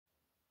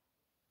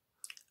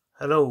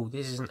Hello,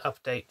 this is an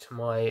update to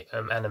my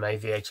anime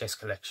VHS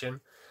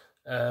collection.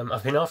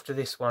 I've been after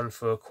this one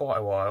for quite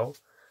a while,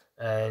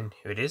 and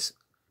here it is.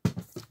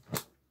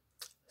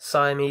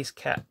 Siamese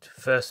Cat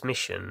First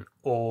Mission,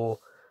 or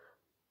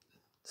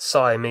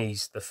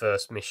Siamese The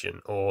First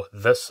Mission, or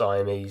The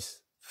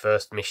Siamese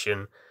First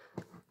Mission.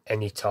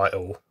 Any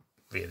title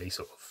really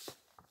sort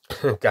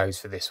of goes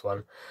for this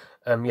one.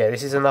 Yeah,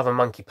 this is another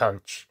Monkey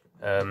Punch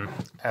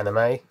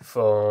anime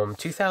from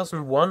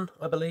 2001,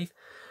 I believe.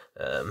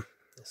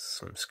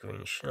 Some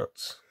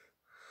screenshots.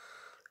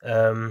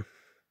 Yeah,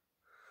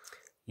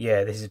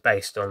 this is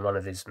based on one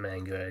of his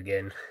manga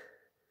again.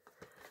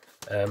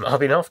 I've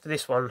been after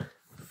this one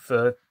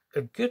for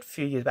a good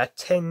few years, about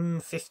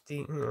 10,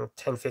 15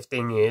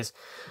 years.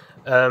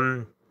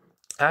 I've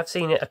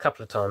seen it a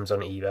couple of times on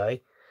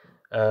eBay,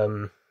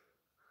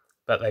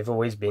 but they've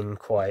always been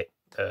quite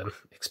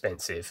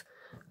expensive.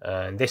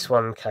 And this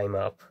one came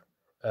up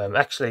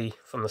actually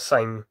from the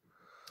same.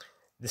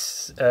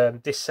 This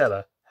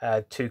seller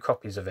had two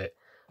copies of it.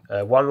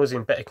 One was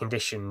in better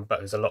condition, but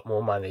it was a lot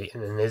more money.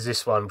 And then there's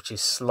this one, which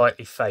is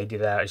slightly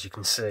faded out, as you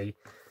can see,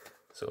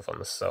 sort of on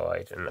the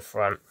side and the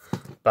front.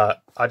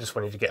 But I just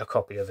wanted to get a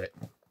copy of it.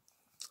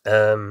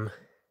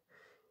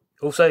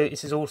 Also,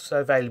 this is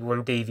also available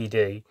on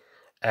DVD,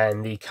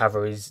 and the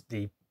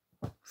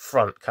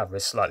front cover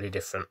is slightly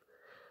different.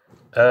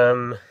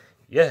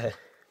 Yeah,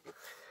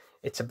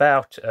 it's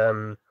about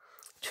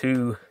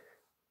two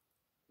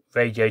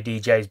radio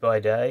DJs by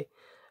day,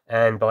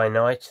 and by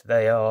night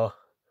they are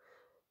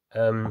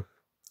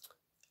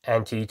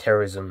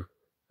anti-terrorism,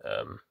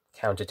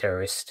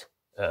 counter-terrorist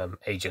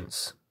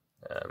agents.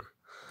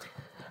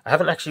 I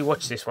haven't actually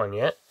watched this one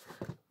yet,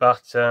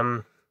 but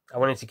I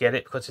wanted to get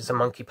it because it's a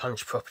Monkey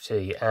Punch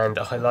property, and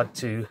I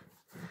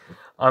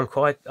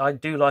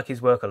do like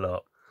his work a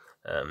lot.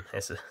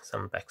 There's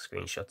some back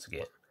screenshots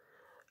again.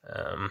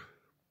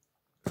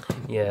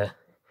 Yeah,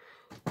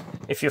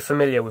 if you're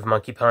familiar with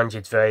Monkey Punch,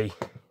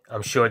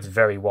 I'm sure it's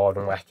very wild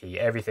and wacky.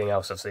 Everything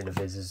else I've seen of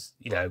his is,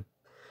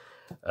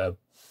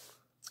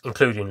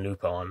 including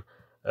Lupin,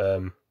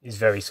 is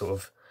very sort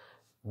of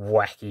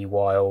wacky,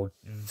 wild,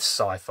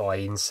 sci-fi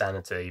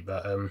insanity.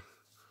 But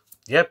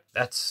yep,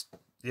 that's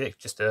it.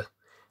 Just a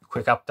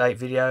quick update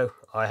video.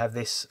 I have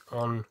this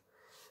on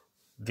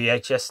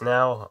VHS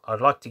now. I'd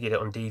like to get it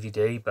on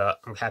DVD, but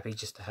I'm happy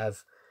just to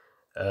have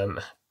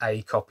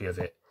a copy of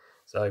it.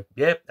 So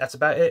yeah, that's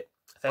about it.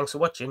 Thanks for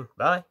watching.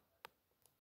 Bye.